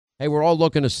Hey, we're all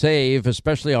looking to save,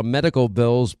 especially on medical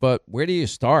bills, but where do you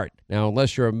start? Now,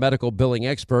 unless you're a medical billing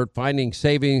expert, finding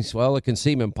savings, well, it can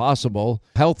seem impossible.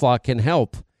 HealthLock can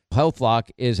help. HealthLock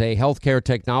is a healthcare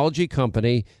technology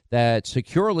company that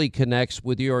securely connects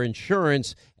with your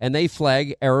insurance, and they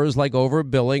flag errors like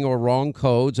overbilling or wrong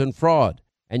codes and fraud.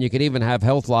 And you can even have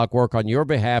HealthLock work on your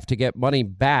behalf to get money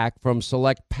back from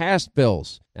select past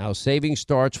bills. Now, saving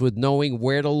starts with knowing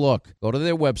where to look. Go to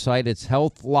their website. It's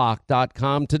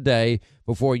healthlock.com today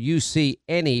before you see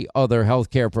any other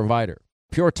healthcare provider.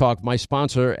 Pure Talk, my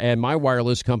sponsor and my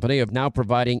wireless company, are now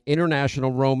providing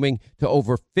international roaming to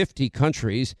over 50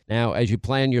 countries. Now, as you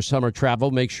plan your summer travel,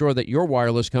 make sure that your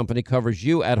wireless company covers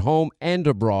you at home and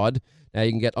abroad. Now,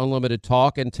 you can get unlimited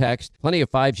talk and text, plenty of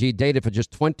 5G data for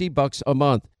just $20 a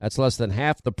month. That's less than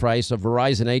half the price of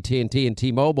Verizon, AT&T, and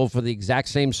T-Mobile for the exact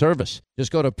same service.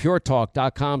 Just go to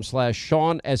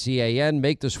puretalk.com/Sean, S-E-A-N.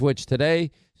 Make the switch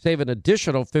today. Save an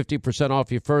additional 50%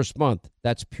 off your first month.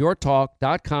 That's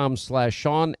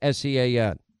puretalk.com/Sean,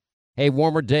 S-E-A-N. Hey,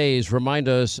 warmer days remind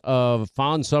us of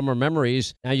fond summer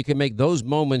memories. Now you can make those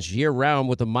moments year-round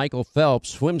with the Michael Phelps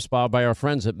Swim Spa by our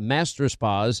friends at Master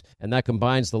Spas, and that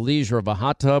combines the leisure of a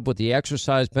hot tub with the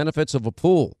exercise benefits of a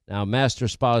pool. Now, Master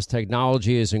Spa's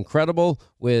technology is incredible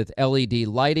with LED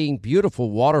lighting, beautiful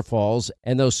waterfalls,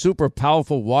 and those super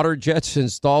powerful water jets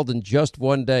installed in just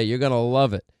one day. You're going to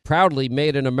love it. Proudly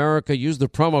made in America. Use the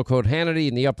promo code Hannity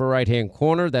in the upper right-hand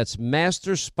corner. That's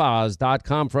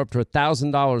masterspas.com for up to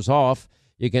 $1,000 off.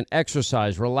 You can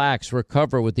exercise, relax,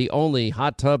 recover with the only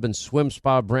hot tub and swim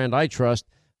spa brand I trust,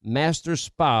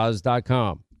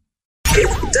 masterspas.com.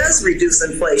 It does reduce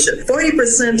inflation.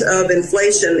 40% of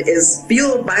inflation is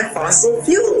fueled by fossil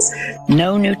fuels.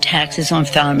 No new taxes on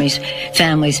families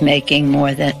making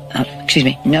more than,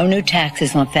 no new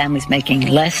taxes on families making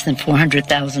less than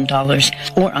 $400,000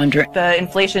 or under. The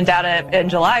inflation data in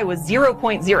July was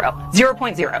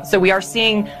 0.0. So we are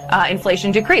seeing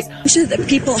inflation decrease. That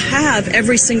people have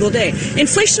every single day.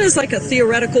 Inflation is like a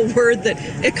theoretical word that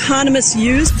economists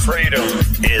use. Freedom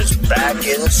is back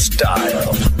in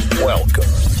style. Welcome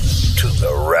to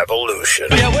the revolution.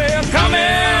 Yeah, we're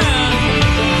coming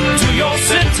to your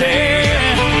city.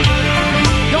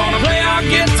 Gonna play our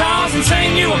guitars and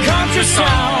sing you a country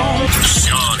song.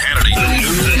 Sean Hannity.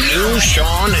 The new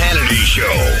Sean Hannity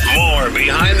Show. More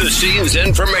behind-the-scenes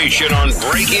information on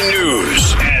breaking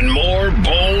news and more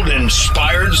bold,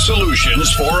 inspired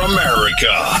solutions for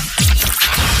America.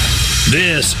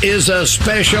 This is a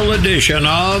special edition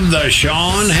of the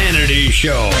Sean Hannity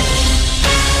Show.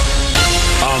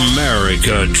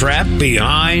 America trapped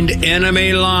behind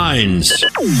enemy lines.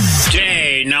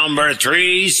 Day number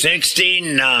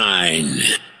 369.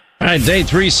 All right, day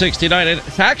 369.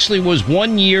 It actually was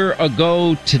 1 year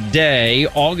ago today,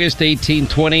 August 18,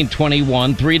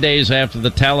 2021, 3 days after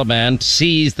the Taliban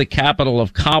seized the capital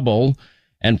of Kabul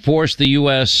and forced the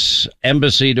U.S.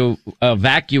 embassy to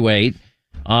evacuate.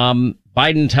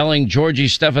 Biden telling Georgi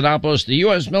Stephanopoulos the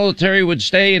U.S. military would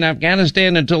stay in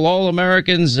Afghanistan until all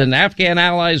Americans and Afghan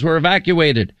allies were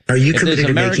evacuated. Are you committed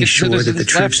to making sure that the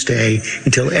troops stay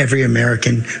until every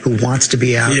American who wants to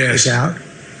be out is out?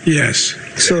 Yes.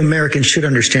 So Americans should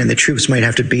understand that troops might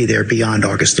have to be there beyond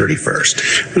August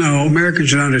 31st. No, Americans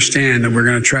should understand that we're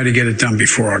going to try to get it done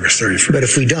before August 31st. But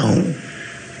if we don't,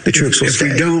 the troops will stay.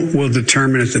 If we don't, we'll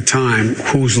determine at the time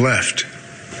who's left.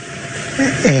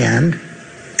 And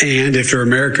if there are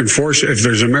American forces, if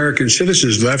there's American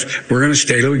citizens left, we're going to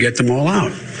stay till we get them all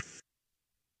out.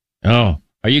 Oh,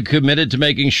 are you committed to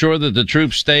making sure that the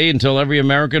troops stay until every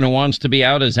American who wants to be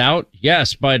out is out?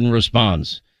 Yes, Biden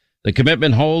responds. The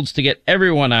commitment holds to get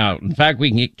everyone out. In fact,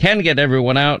 we can get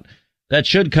everyone out. That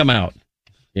should come out.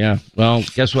 Yeah, well,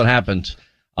 guess what happens?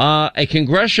 A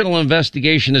congressional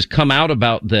investigation has come out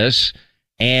about this.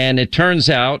 And it turns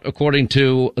out, according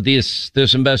to this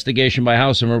investigation by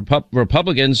House and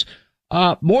Republicans,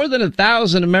 more than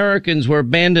 1,000 Americans were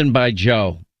abandoned by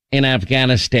Joe in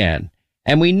Afghanistan.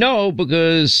 And we know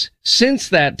because since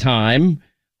that time,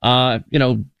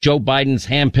 Joe Biden's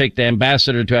handpicked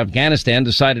ambassador to Afghanistan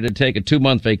decided to take a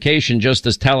 2-month vacation just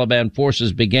as Taliban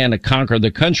forces began to conquer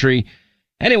the country.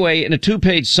 Anyway, in a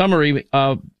 2-page summary,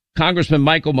 Congressman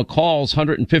Michael McCall's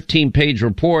 115-page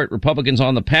report, Republicans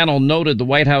on the panel noted the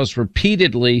White House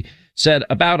repeatedly said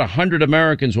about 100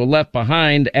 Americans were left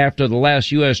behind after the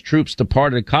last U.S. troops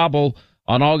departed Kabul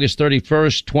on August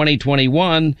 31st,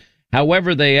 2021.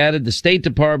 However, they added the State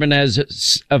Department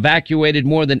has evacuated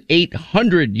more than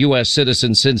 800 U.S.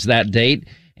 citizens since that date.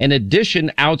 In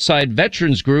addition, outside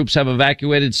veterans groups have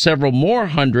evacuated several more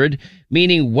hundred,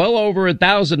 meaning well over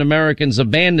 1,000 Americans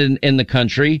abandoned in the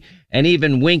country. And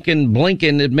even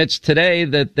Blinken admits today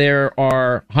that there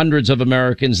are hundreds of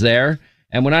Americans there.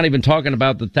 And we're not even talking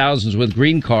about the thousands with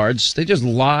green cards. They just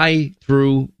lie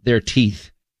through their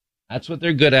teeth. That's what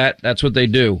they're good at. That's what they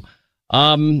do.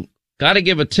 Got to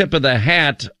give a tip of the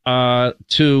hat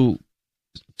to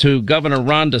Governor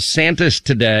Ron DeSantis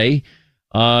today.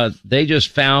 They just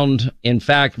found, in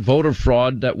fact, voter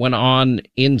fraud that went on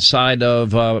inside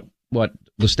of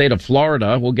the state of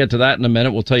Florida. We'll get to that in a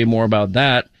minute. We'll tell you more about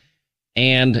that.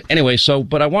 And anyway,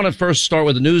 but I want to first start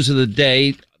with the news of the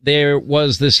day. There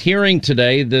was this hearing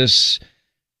today, this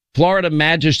Florida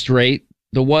magistrate,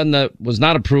 the one that was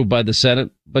not approved by the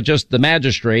Senate, but just the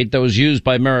magistrate that was used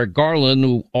by Merrick Garland,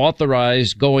 who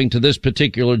authorized going to this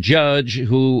particular judge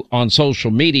who on social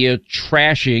media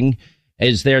trashing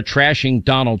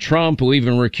Donald Trump, who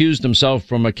even recused himself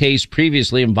from a case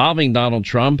previously involving Donald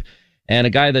Trump and a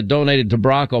guy that donated to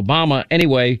Barack Obama.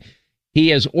 Anyway, he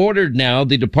has ordered now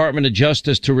the Department of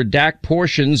Justice to redact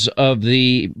portions of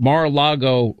the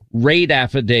Mar-a-Lago raid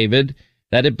affidavit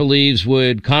that it believes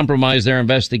would compromise their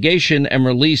investigation and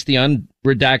release the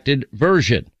unredacted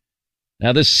version.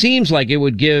 Now, this seems like it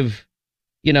would give,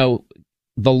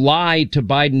 the lie to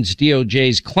Biden's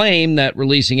DOJ's claim that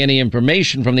releasing any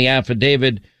information from the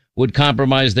affidavit would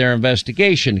compromise their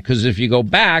investigation. Because if you go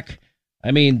back,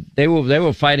 they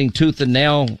were fighting tooth and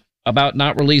nail about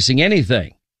not releasing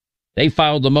anything. They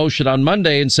filed the motion on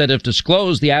Monday and said if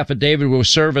disclosed, the affidavit will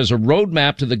serve as a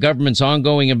roadmap to the government's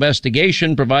ongoing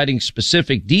investigation, providing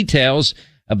specific details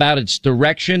about its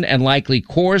direction and likely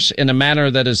course in a manner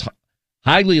that is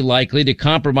highly likely to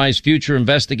compromise future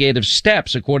investigative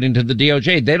steps, according to the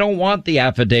DOJ. They don't want the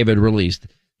affidavit released.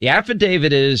 The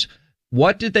affidavit is,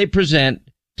 what did they present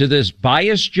to this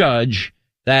biased judge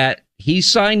that he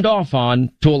signed off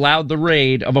on to allow the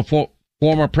raid of a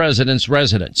former president's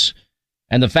residence?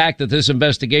 And the fact that this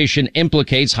investigation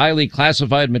implicates highly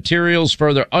classified materials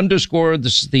further underscored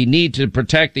the need to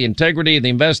protect the integrity of the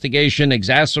investigation,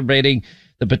 exacerbating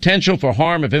the potential for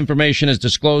harm if information is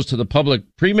disclosed to the public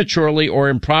prematurely or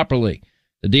improperly.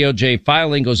 The DOJ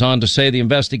filing goes on to say the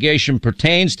investigation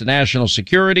pertains to national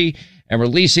security, and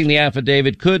releasing the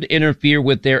affidavit could interfere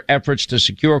with their efforts to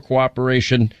secure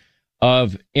cooperation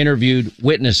of interviewed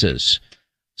witnesses.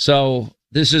 So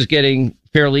this is getting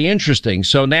fairly interesting.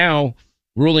 So now,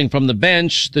 ruling from the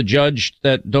bench, the judge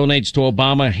that donates to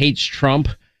Obama hates Trump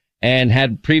and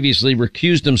had previously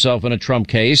recused himself in a Trump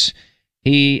case.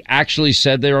 He actually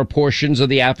said there are portions of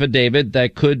the affidavit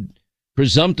that could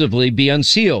presumptively be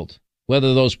unsealed.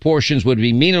 Whether those portions would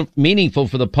be meaningful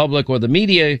for the public or the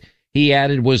media, he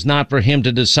added, was not for him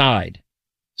to decide.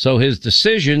 So his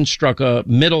decision struck a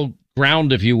middle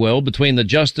ground, if you will, between the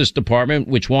Justice Department,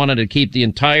 which wanted to keep the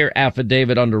entire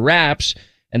affidavit under wraps,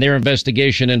 and their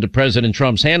investigation into President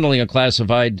Trump's handling of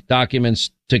classified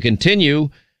documents to continue,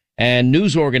 and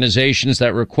news organizations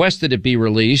that requested it be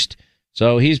released.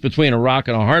 So he's between a rock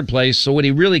and a hard place. So what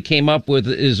he really came up with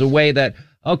is a way that,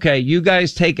 okay, you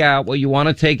guys take out what you want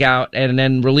to take out and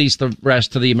then release the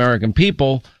rest to the American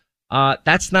people.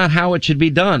 That's not how it should be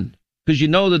done, because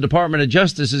the Department of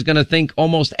Justice is going to think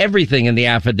almost everything in the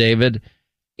affidavit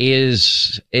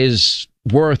is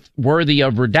worthy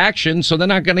of redaction, so they're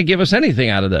not going to give us anything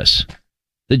out of this.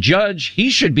 The judge,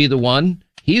 he should be the one.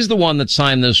 He's the one that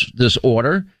signed this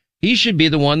order. He should be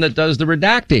the one that does the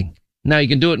redacting. Now, you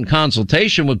can do it in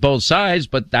consultation with both sides,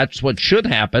 but that's what should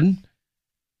happen.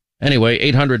 Anyway,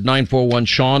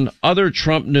 800-941-SEAN. Other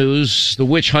Trump news, the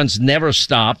witch hunts never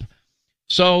stop.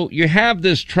 So you have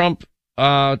this Trump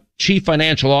chief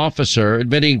financial officer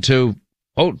admitting to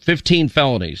 15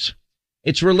 felonies.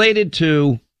 It's related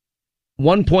to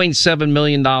 $1.7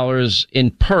 million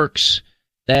in perks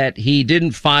that he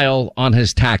didn't file on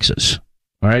his taxes.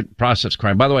 All right. Process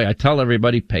crime. By the way, I tell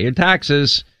everybody, pay your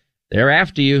taxes. They're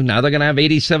after you. Now they're going to have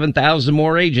 87,000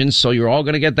 more agents. So you're all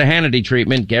going to get the Hannity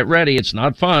treatment. Get ready. It's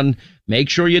not fun. Make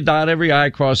sure you dot every I,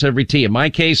 cross every T. In my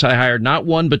case, I hired not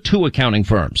one, but two accounting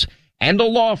firms and a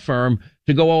law firm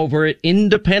to go over it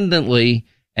independently.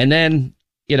 And then,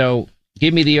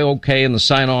 give me the okay and the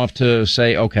sign off to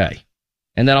say, okay.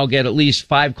 And then I'll get at least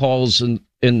 5 calls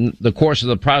in the course of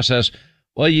the process.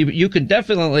 Well, you can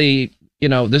definitely,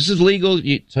 this is legal.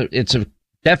 It's a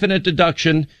definite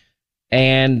deduction,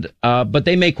 but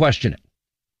they may question it.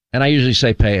 And I usually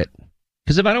say pay it.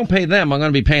 Because if I don't pay them, I'm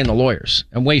going to be paying the lawyers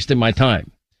and wasting my time.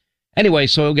 Anyway,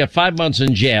 so he'll get 5 months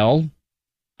in jail,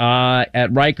 at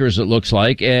Rikers, it looks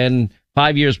like, and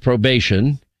 5 years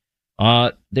probation.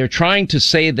 They're trying to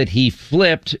say that he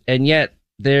flipped, and yet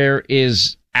there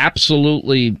is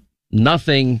absolutely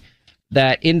nothing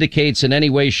that indicates in any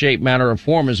way, shape, manner, or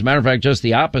form. As a matter of fact, just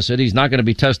the opposite. He's not going to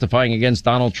be testifying against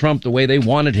Donald Trump the way they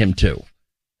wanted him to.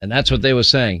 And that's what they were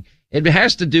saying. It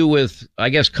has to do with, I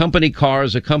guess, company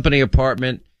cars, a company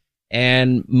apartment,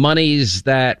 and monies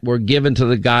that were given to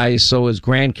the guy so his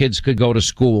grandkids could go to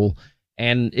school.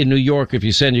 And in New York, if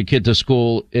you send your kid to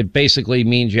school, it basically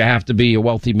means you have to be a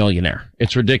wealthy millionaire.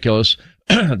 It's ridiculous.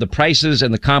 The prices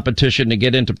and the competition to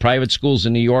get into private schools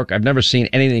in New York, I've never seen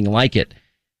anything like it.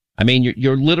 I mean,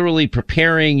 you're literally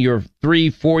preparing your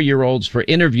 3-4-year-olds for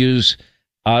interviews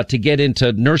to get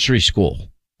into nursery school.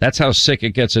 That's how sick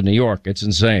it gets in New York. It's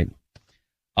insane.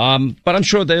 But I'm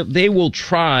sure they will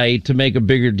try to make a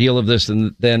bigger deal of this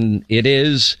than it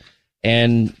is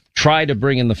and try to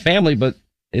bring in the family, but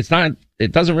it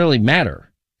doesn't really matter.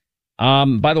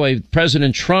 By the way,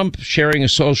 President Trump sharing a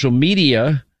social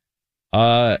media,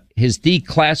 his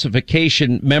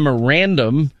declassification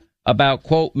memorandum about,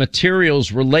 quote,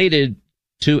 materials related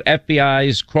to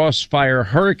FBI's Crossfire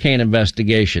hurricane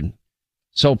investigation.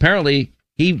 So apparently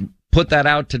he put that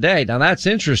out today. Now that's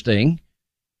interesting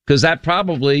because that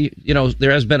probably,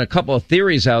 there has been a couple of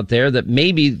theories out there that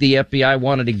maybe the FBI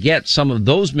wanted to get some of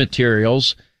those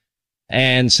materials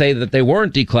and say that they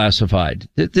weren't declassified.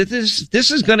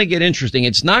 This is going to get interesting.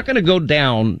 It's not going to go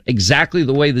down exactly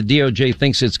the way the DOJ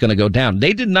thinks it's going to go down.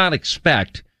 They did not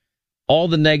expect all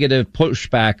the negative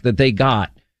pushback that they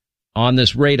got on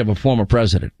this raid of a former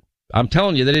president. I'm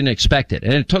telling you, they didn't expect it.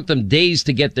 And it took them days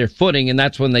to get their footing, and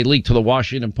that's when they leaked to the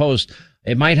Washington Post.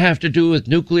 It might have to do with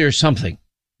nuclear something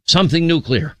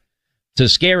nuclear, to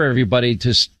scare everybody,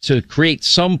 to create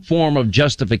some form of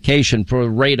justification for a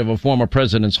raid of a former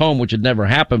president's home, which had never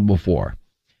happened before.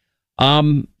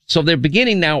 So they're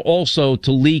beginning now also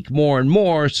to leak more and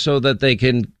more so that they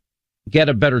can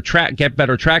get better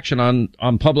traction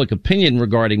on public opinion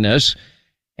regarding this.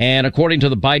 And according to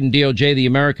the Biden DOJ, the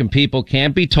American people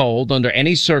can't be told under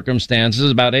any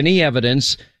circumstances about any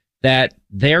evidence that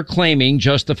they're claiming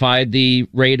justified the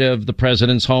raid of the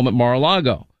president's home at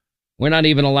Mar-a-Lago. We're not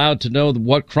even allowed to know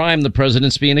what crime the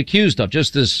president's being accused of.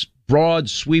 Just this broad,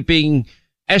 sweeping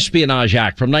Espionage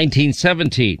Act from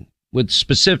 1917 with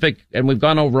specific, and we've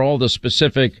gone over all the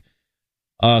specific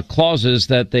clauses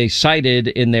that they cited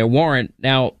in their warrant.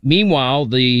 Now, meanwhile,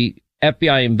 the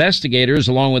FBI investigators,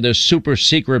 along with their super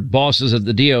secret bosses at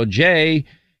the DOJ,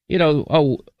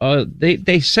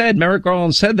 they said, Merrick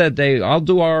Garland said that I'll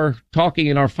do our talking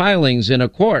and our filings in a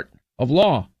court of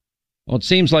law. Well, it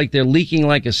seems like they're leaking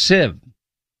like a sieve.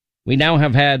 We now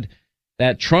have had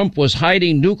that Trump was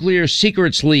hiding nuclear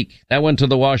secrets leak. That went to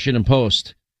the Washington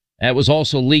Post. That was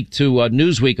also leaked to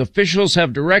Newsweek. Officials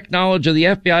have direct knowledge of the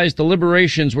FBI's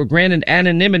deliberations were granted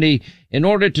anonymity in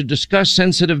order to discuss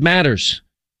sensitive matters.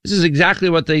 This is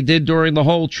exactly what they did during the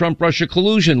whole Trump-Russia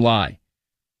collusion lie.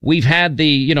 We've had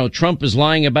Trump is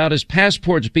lying about his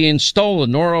passports being stolen.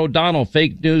 Norah O'Donnell,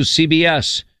 fake news,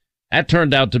 CBS. That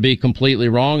turned out to be completely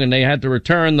wrong, and they had to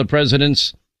return the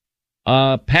president's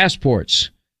passports.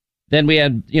 Then we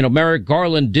had, Merrick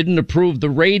Garland didn't approve the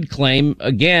raid claim,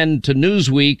 again, to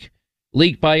Newsweek,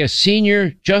 leaked by a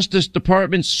senior Justice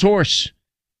Department source.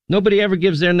 Nobody ever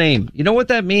gives their name. You know what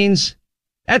that means?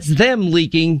 That's them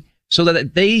leaking so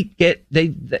that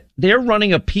they're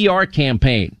running a PR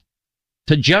campaign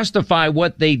to justify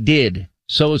what they did.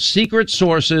 So secret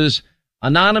sources,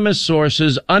 anonymous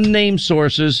sources, unnamed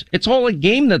sources, it's all a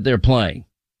game that they're playing.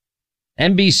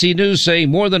 NBC News say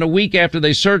more than a week after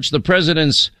they searched the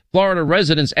president's Florida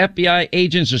residence, FBI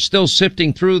agents are still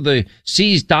sifting through the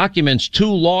seized documents. 2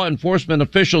 law enforcement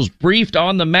officials briefed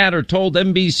on the matter told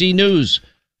NBC News.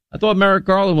 I thought Merrick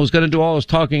Garland was going to do all his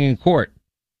talking in court.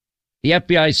 The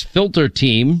FBI's filter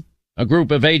team, a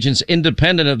group of agents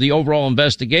independent of the overall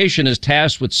investigation, is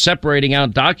tasked with separating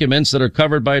out documents that are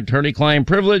covered by attorney-client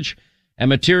privilege and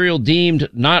material deemed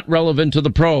not relevant to the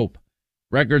probe.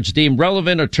 Records deemed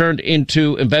relevant are turned over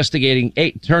to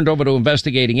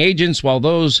investigating agents, while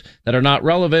those that are not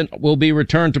relevant will be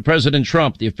returned to President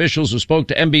Trump. The officials who spoke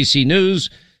to NBC News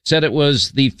said it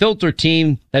was the filter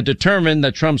team that determined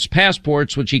that Trump's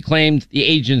passports, which he claimed the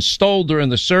agents stole during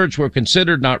the search, were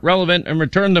considered not relevant and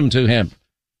returned them to him.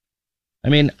 I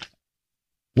mean,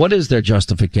 what is their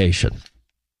justification?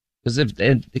 Because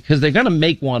they're going to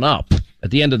make one up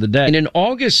at the end of the day. And in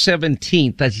August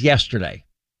 17th, that's yesterday,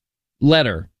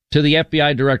 letter to the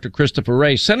FBI Director Christopher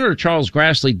Wray, Senator Charles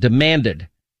Grassley demanded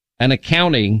an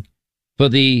accounting for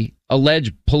the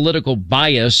alleged political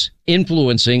bias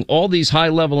influencing all these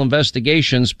high-level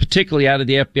investigations, particularly out of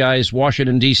the FBI's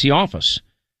Washington, D.C. office.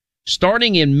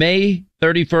 Starting in May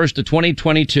 31st of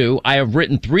 2022, I have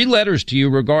written 3 letters to you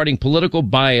regarding political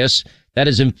bias that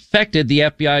has infected the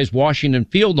FBI's Washington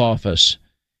field office.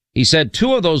 He said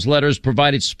 2 of those letters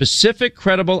provided specific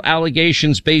credible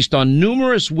allegations based on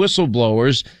numerous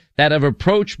whistleblowers that have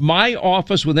approached my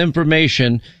office with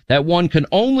information that one can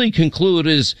only conclude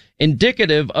is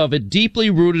indicative of a deeply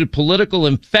rooted political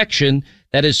infection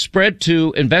that is spread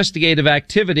to investigative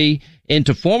activity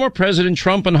into former President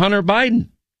Trump and Hunter Biden.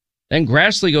 Then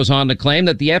Grassley goes on to claim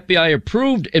that the FBI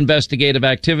approved investigative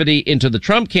activity into the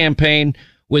Trump campaign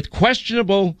with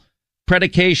questionable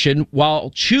predication while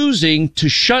choosing to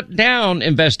shut down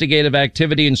investigative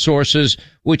activity in sources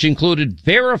which included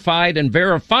verified and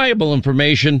verifiable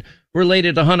information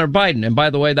related to Hunter Biden. And by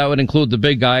the way, that would include the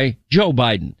big guy, Joe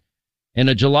Biden. In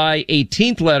a July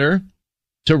 18th letter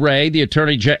to Wray, the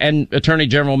Attorney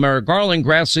General Merrick Garland,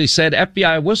 Grassley said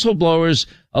FBI whistleblowers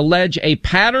allege a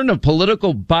pattern of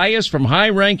political bias from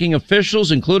high-ranking officials,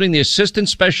 including the assistant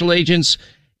special agents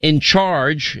in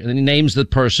charge, and he names the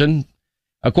person.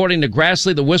 According to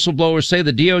Grassley, the whistleblowers say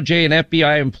the DOJ and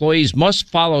FBI employees must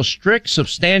follow strict,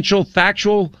 substantial,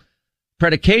 factual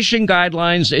predication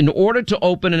guidelines in order to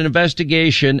open an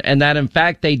investigation, and that, in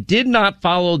fact, they did not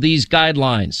follow these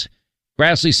guidelines.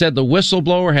 Grassley said the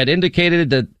whistleblower had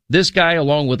indicated that this guy,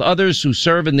 along with others who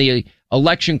serve in the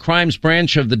election crimes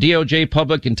branch of the DOJ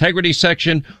Public Integrity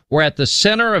Section, were at the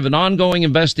center of an ongoing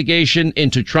investigation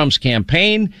into Trump's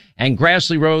campaign, and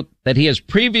Grassley wrote that he has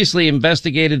previously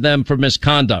investigated them for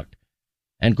misconduct.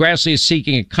 And Grassley is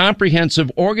seeking a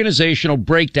comprehensive organizational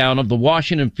breakdown of the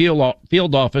Washington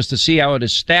field office to see how it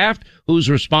is staffed, who's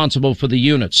responsible for the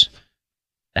units.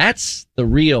 That's the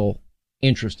real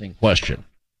interesting question.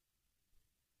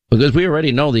 Because we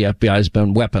already know the FBI has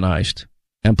been weaponized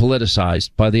and politicized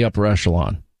by the upper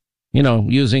echelon. You know,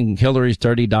 using Hillary's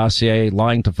dirty dossier,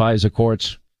 lying to FISA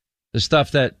courts, the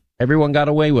stuff that everyone got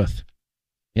away with.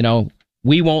 You know,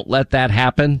 we won't let that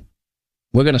happen.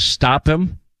 We're going to stop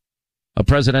him, a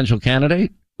presidential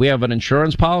candidate. We have an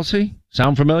insurance policy.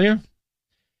 Sound familiar?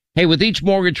 Hey, with each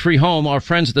mortgage-free home, our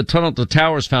friends at the Tunnel to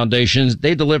Towers Foundation,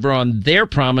 they deliver on their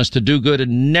promise to do good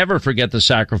and never forget the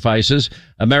sacrifices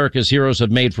America's heroes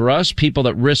have made for us, people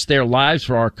that risk their lives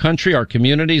for our country, our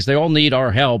communities. They all need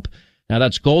our help. Now,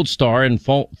 that's Gold Star and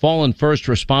fallen first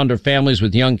responder families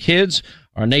with young kids,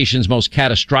 our nation's most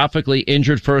catastrophically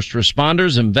injured first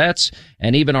responders and vets,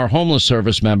 and even our homeless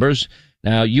service members.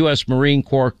 Now, U.S. Marine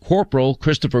Corps Corporal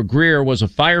Christopher Greer was a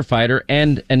firefighter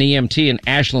and an EMT in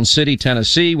Ashland City,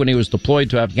 Tennessee, when he was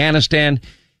deployed to Afghanistan.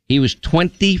 He was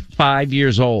 25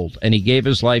 years old, and he gave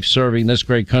his life serving this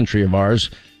great country of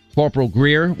ours. Corporal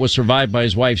Greer was survived by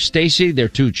his wife, Stacy, their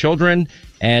 2 children,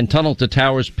 and Tunnel to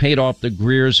Towers paid off the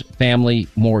Greer's family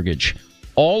mortgage.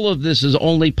 All of this is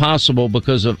only possible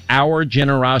because of our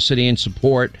generosity and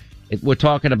support. We're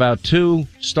talking about 2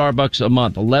 Starbucks a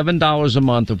month, $11 a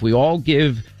month. If we all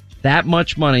give that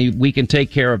much money, we can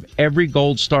take care of every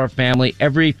Gold Star family,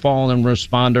 every fallen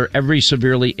responder, every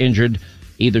severely injured,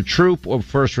 either troop or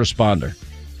first responder.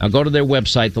 Now go to their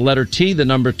website, the letter T, the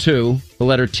number 2, the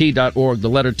letter T.org, the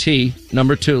letter T,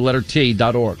 number 2, letter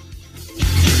T.org.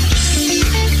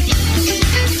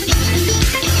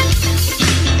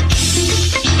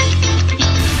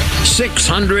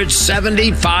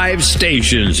 $675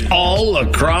 stations all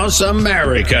across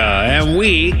America, and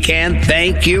we can't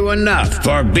thank you enough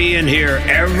for being here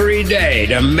every day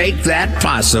to make that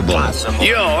possible.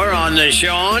 You're on the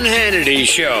Sean Hannity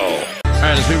Show. All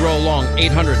right, as we roll along,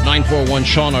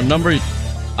 800-941-SEAN, our number.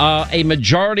 A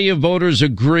majority of voters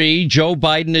agree Joe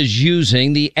Biden is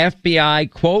using the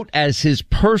FBI, quote, as his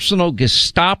personal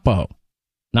Gestapo.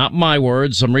 Not my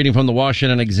words. I'm reading from the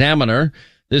Washington Examiner.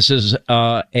 This is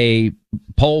a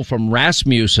poll from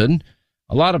Rasmussen.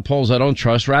 A lot of polls I don't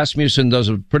trust. Rasmussen does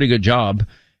a pretty good job.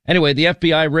 Anyway, the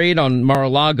FBI raid on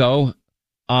Mar-a-Lago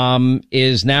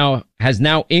has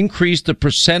now increased the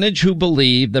percentage who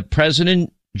believe that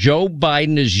President Joe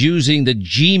Biden is using the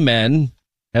G-men,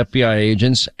 FBI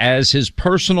agents, as his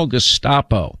personal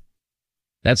Gestapo.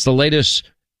 That's the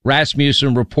latest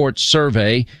Rasmussen Report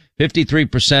survey.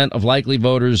 53% of likely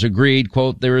voters agreed,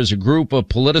 quote, there is a group of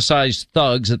politicized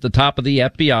thugs at the top of the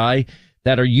FBI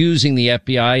that are using the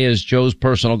FBI as Joe's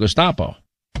personal Gestapo.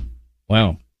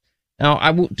 Wow. Now,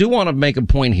 I do want to make a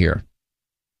point here.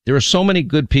 There are so many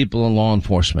good people in law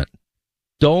enforcement.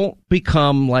 Don't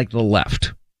become like the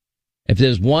left. If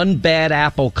there's one bad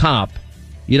apple cop,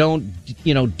 you don't,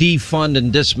 defund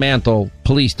and dismantle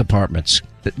police departments.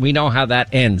 We know how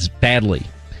that ends badly.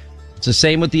 It's the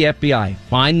same with the FBI.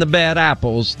 Find the bad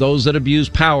apples, those that abuse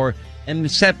power, and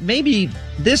except maybe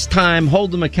this time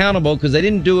hold them accountable because they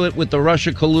didn't do it with the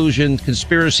Russia collusion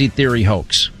conspiracy theory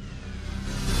hoax.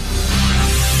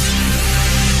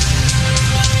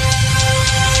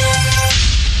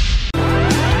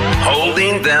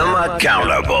 Holding them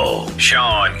accountable.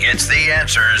 Sean gets the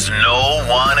answers no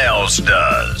one else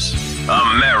does.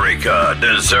 America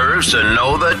deserves to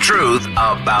know the truth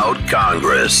about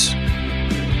Congress.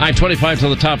 9:25 to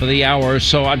the top of the hour.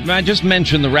 So I just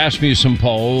mentioned the Rasmussen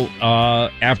poll.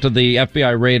 After the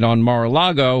FBI raid on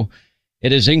Mar-a-Lago,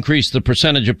 it has increased the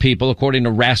percentage of people, according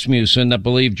to Rasmussen, that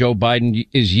believe Joe Biden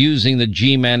is using the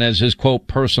G-men as his, quote,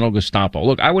 personal Gestapo.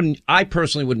 Look, I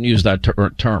personally wouldn't use that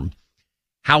term.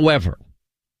 However,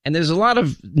 and there's a lot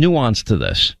of nuance to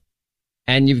this,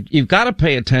 and you've got to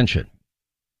pay attention.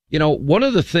 You know, one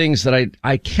of the things that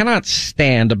I cannot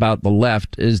stand about the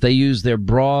left is they use their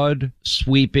broad,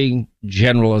 sweeping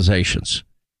generalizations.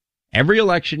 Every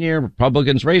election year,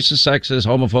 Republicans, racist, sexist,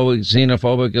 homophobic,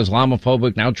 xenophobic,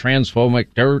 Islamophobic, now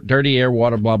transphobic, dirty air,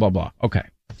 water, blah, blah, blah. Okay.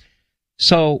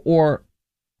 So, or,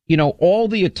 you know, all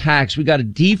the attacks, we got to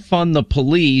defund the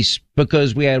police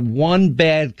because we had one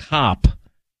bad cop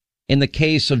in the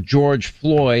case of George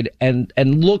Floyd, and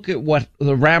look at what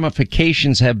the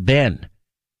ramifications have been.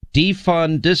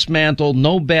 Defund, dismantle,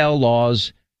 no bail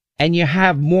laws, and you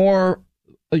have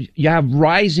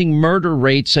rising murder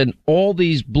rates in all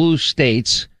these blue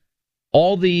states,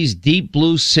 all these deep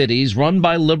blue cities run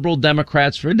by liberal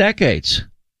Democrats for decades.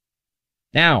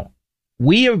 Now,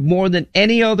 we have more than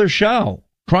any other show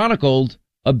chronicled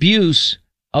abuse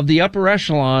of the upper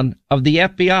echelon of the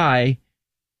FBI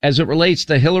as it relates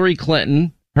to Hillary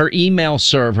Clinton, her email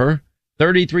server,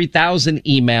 33,000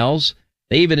 emails.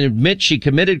 They even admit she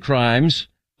committed crimes,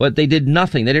 but they did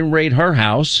nothing. They didn't raid her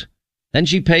house. Then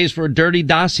she pays for a dirty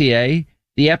dossier.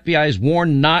 The FBI is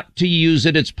warned not to use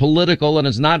it. It's political and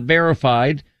it's not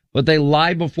verified, but they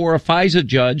lie before a FISA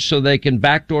judge so they can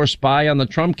backdoor spy on the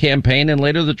Trump campaign and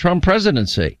later the Trump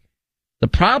presidency. The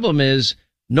problem is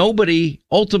nobody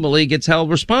ultimately gets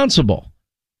held responsible.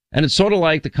 And it's sort of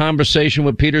like the conversation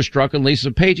with Peter Strzok and Lisa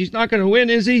Page. He's not going to win,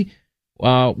 is he?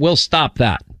 We'll stop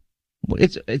that.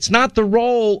 It's not the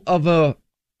role of a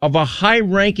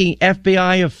high-ranking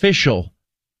FBI official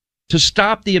to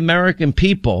stop the American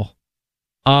people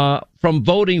from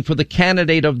voting for the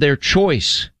candidate of their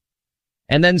choice,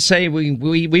 and then say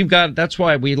we've got. That's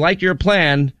why we like your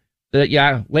plan that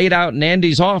you laid out in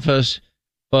Andy's office,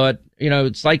 but you know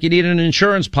it's like you need an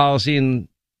insurance policy in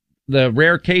the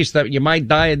rare case that you might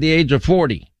die at the age of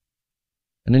 40.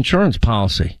 An insurance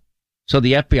policy. So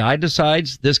the FBI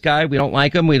decides this guy, we don't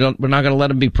like him. We're not going to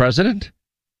let him be president.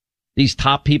 These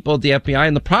top people at the FBI.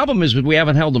 And the problem is we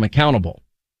haven't held them accountable.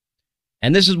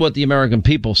 And this is what the American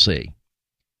people see.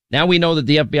 Now we know that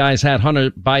the FBI has had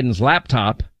Hunter Biden's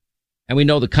laptop, and we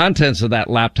know the contents of that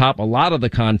laptop, a lot of the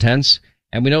contents,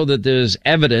 and we know that there's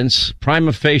evidence,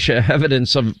 prima facie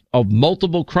evidence of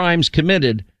multiple crimes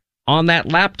committed on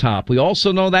that laptop. We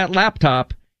also know that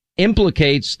laptop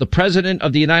implicates the president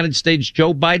of the United States,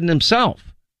 Joe Biden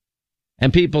himself.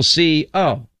 And people see,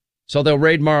 oh, so they'll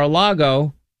raid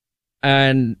Mar-a-Lago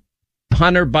and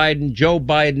Hunter Biden, Joe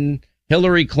Biden,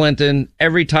 Hillary Clinton,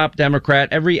 every top Democrat,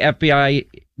 every FBI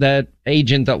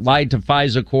agent that lied to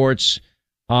FISA courts,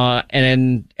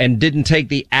 and didn't take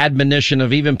the admonition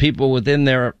of even people within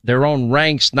their own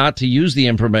ranks not to use the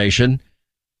information,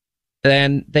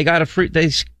 then they got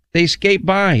they escape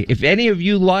by. If any of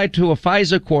you lie to a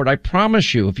FISA court, I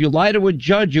promise you, if you lie to a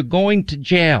judge, you're going to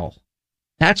jail.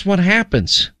 That's what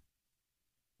happens.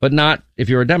 But not if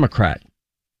you're a Democrat.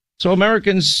 So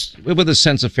Americans with a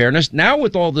sense of fairness. Now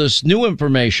with all this new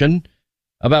information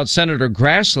about Senator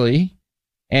Grassley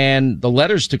and the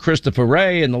letters to Christopher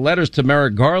Wray and the letters to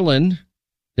Merrick Garland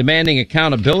demanding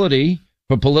accountability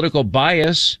for political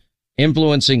bias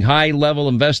influencing high-level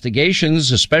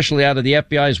investigations, especially out of the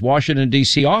FBI's Washington,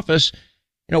 D.C. office,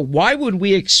 you know, why would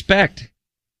we expect?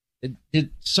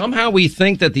 Somehow we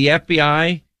think that the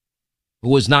FBI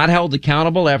was not held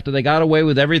accountable after they got away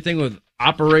with everything with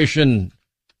Operation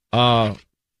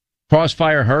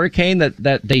Crossfire Hurricane,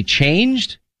 that they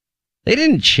changed? They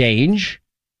didn't change.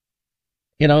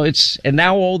 You know, and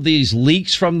now all these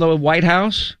leaks from the White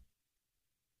House.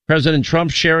 President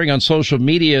Trump sharing on social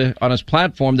media on his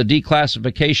platform the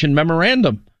declassification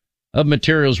memorandum of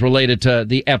materials related to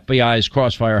the FBI's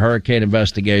Crossfire Hurricane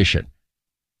investigation.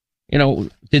 You know,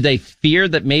 did they fear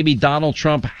that maybe Donald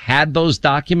Trump had those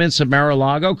documents at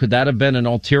Mar-a-Lago? Could that have been an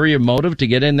ulterior motive to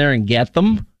get in there and get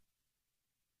them?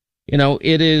 You know,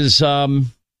 it is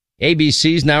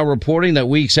ABC's now reporting that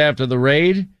weeks after the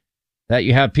raid that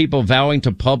you have people vowing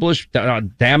to publish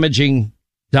damaging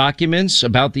documents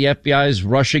about the FBI's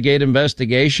Russiagate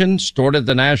investigation stored at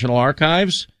the National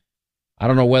Archives. I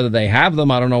don't know whether they have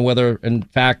them. I don't know whether, in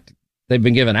fact, they've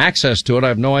been given access to it. I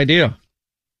have no idea.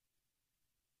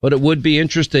 But it would be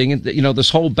interesting, you know, this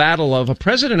whole battle of a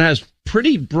president has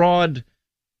pretty broad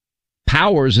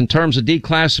powers in terms of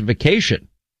declassification.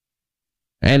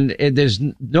 And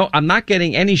I'm not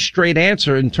getting any straight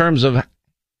answer in terms of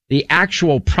the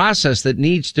actual process that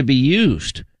needs to be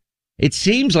used. It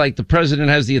seems like the president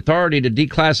has the authority to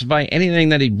declassify anything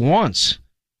that he wants.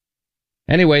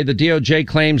 Anyway, the DOJ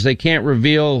claims they can't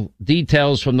reveal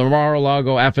details from the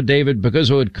Mar-a-Lago affidavit because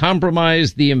it would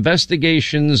compromise the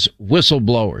investigation's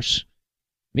whistleblowers.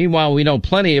 Meanwhile, we know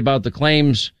plenty about the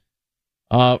claims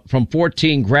from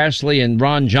 14 Grassley and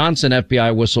Ron Johnson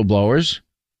FBI whistleblowers.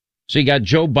 So you got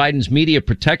Joe Biden's media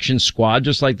protection squad,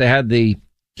 just like they had the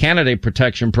candidate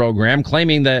protection program,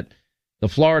 claiming that the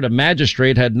Florida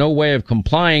magistrate had no way of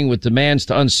complying with demands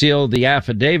to unseal the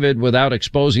affidavit without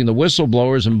exposing the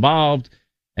whistleblowers involved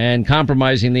and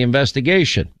compromising the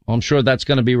investigation. Well, I'm sure that's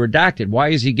going to be redacted. Why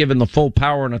is he given the full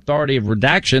power and authority of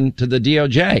redaction to the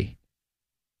DOJ?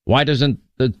 Why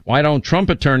don't Trump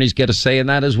attorneys get a say in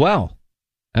that as well?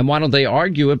 And why don't they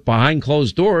argue it behind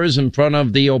closed doors in front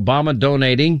of the Obama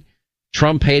donating,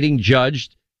 Trump hating judge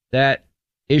that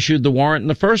issued the warrant in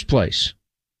the first place?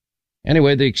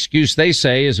 Anyway, the excuse they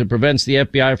say is it prevents the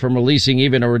FBI from releasing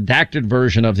even a redacted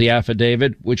version of the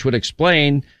affidavit, which would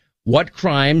explain what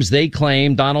crimes they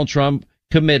claim Donald Trump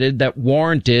committed that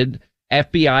warranted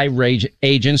FBI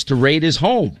agents to raid his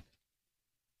home.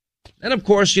 And of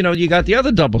course, you got the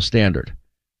other double standard.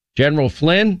 General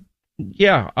Flynn,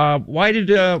 why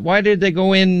did they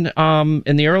go in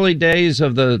the early days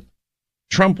of the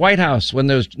Trump White House when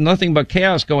there's nothing but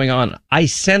chaos going on? I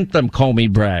sent them,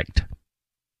 Comey bragged,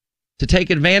 to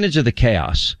take advantage of the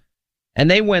chaos. And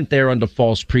they went there under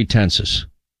false pretenses.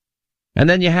 And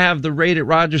then you have the raid at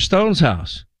Roger Stone's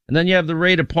house. And then you have the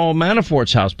raid at Paul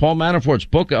Manafort's house. Paul Manafort's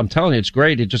book, I'm telling you, it's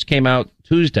great. It just came out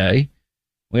Tuesday.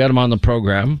 We had him on the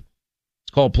program.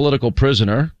 It's called Political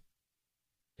Prisoner.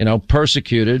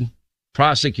 Persecuted,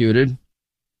 prosecuted,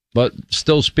 but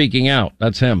still speaking out.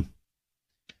 That's him.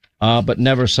 But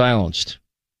never silenced.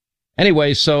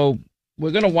 Anyway, so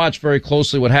we're going to watch very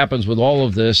closely what happens with all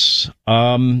of this.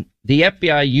 The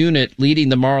FBI unit leading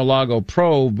the Mar-a-Lago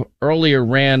probe earlier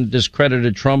ran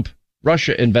discredited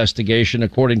Trump-Russia investigation,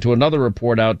 according to another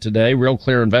report out today, Real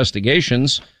Clear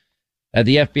Investigations.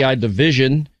 The FBI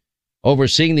division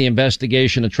overseeing the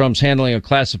investigation of Trump's handling of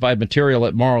classified material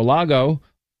at Mar-a-Lago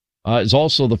is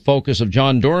also the focus of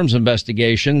John Durham's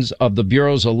investigations of the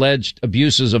Bureau's alleged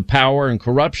abuses of power and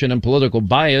corruption and political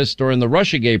bias during the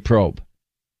Russiagate probe.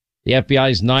 The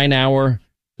FBI's 9-hour,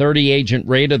 30-agent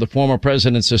raid of the former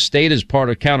president's estate is part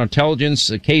of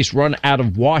counterintelligence, a case run out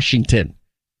of Washington,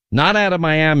 not out of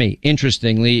Miami.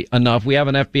 Interestingly enough, we have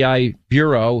an FBI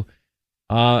bureau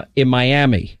in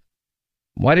Miami.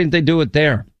 Why didn't they do it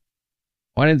there?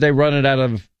 Why didn't they run it out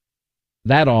of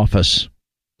that office,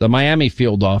 the Miami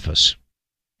field office?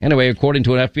 Anyway, according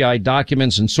to an FBI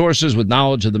documents and sources with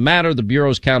knowledge of the matter, the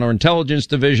Bureau's counterintelligence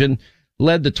division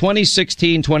led the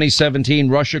 2016-2017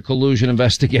 Russia collusion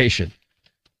investigation.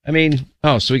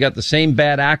 So we got the same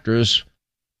bad actors,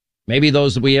 maybe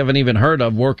those that we haven't even heard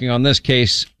of, working on this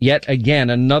case. Yet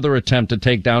again, another attempt to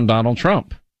take down Donald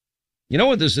Trump. You know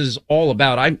what this is all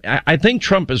about? I think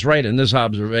Trump is right in this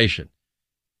observation.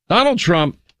 Donald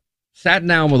Trump sat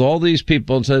down with all these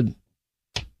people and said,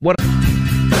 what?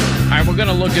 All right, we're going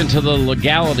to look into the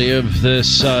legality of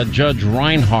this Judge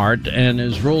Reinhart and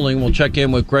his ruling. We'll check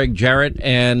in with Greg Jarrett,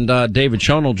 and David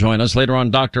Schoen will join us later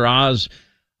on. Dr. Oz.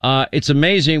 It's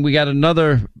amazing. We got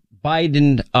another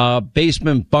Biden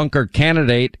basement bunker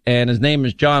candidate, and his name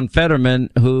is John Fetterman,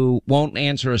 who won't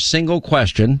answer a single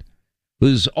question,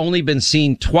 who's only been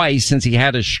seen twice since he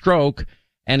had his stroke,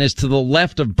 and is to the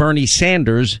left of Bernie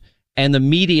Sanders, and the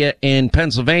media in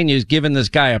Pennsylvania is giving this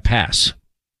guy a pass.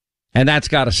 And that's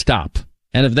got to stop.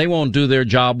 And if they won't do their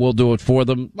job, we'll do it for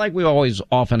them, like we always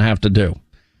often have to do.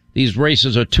 These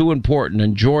races are too important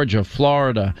in Georgia,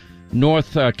 Florida,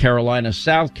 North Carolina,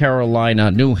 South Carolina,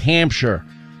 New Hampshire.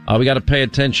 We got to pay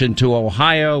attention to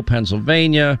Ohio,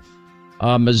 Pennsylvania,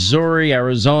 Missouri,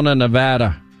 Arizona,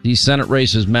 Nevada. These Senate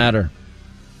races matter.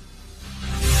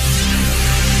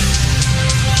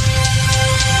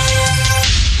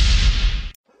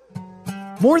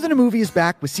 More Than a Movie is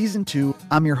back with Season 2.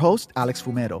 I'm your host, Alex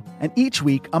Fumero. And each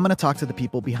week, I'm going to talk to the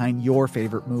people behind your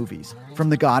favorite movies. From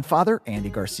The Godfather, Andy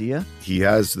Garcia. He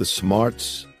has the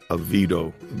smarts of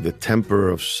Vito, the temper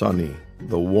of Sonny,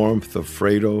 the warmth of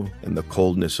Fredo, and the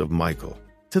coldness of Michael.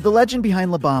 To the legend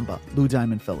behind La Bamba, Lou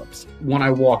Diamond Phillips. When I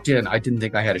walked in, I didn't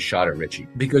think I had a shot at Richie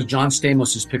because John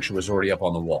Stamos' picture was already up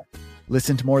on the wall.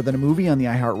 Listen to More Than a Movie on the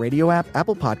iHeartRadio app,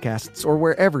 Apple Podcasts, or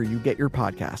wherever you get your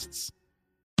podcasts.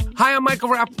 Hi, I'm Michael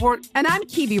Rappaport. And I'm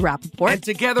Kibi Rappaport. And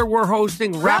together we're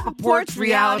hosting Rappaport's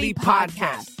Reality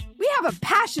Podcast. We have a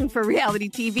passion for reality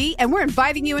TV, and we're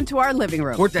inviting you into our living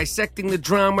room. We're dissecting the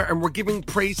drama, and we're giving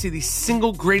praise to the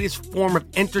single greatest form of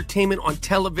entertainment on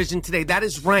television today. That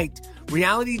is right.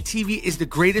 Reality TV is the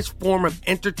greatest form of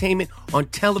entertainment on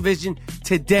television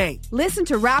today. Listen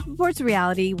to Rappaport's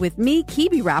Reality with me,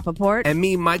 Kibi Rappaport. And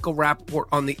me, Michael Rappaport,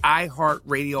 on the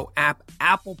iHeartRadio app,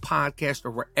 Apple Podcast,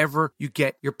 or wherever you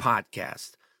get your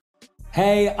podcast.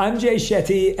 Hey, I'm Jay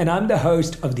Shetty, and I'm the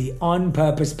host of the On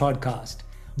Purpose podcast.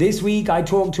 This week, I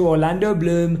talked to Orlando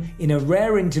Bloom in a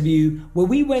rare interview where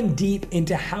we went deep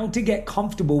into how to get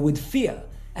comfortable with fear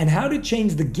and how to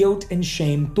change the guilt and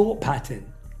shame thought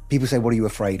pattern. People say, what are you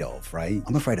afraid of, right?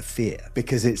 I'm afraid of fear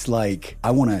because it's like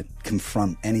I want to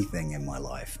confront anything in my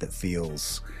life that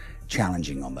feels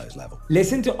challenging on those levels.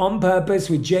 Listen to On Purpose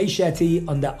with Jay Shetty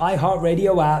on the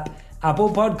iHeartRadio app, Apple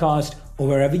Podcast, or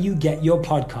wherever you get your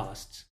podcasts.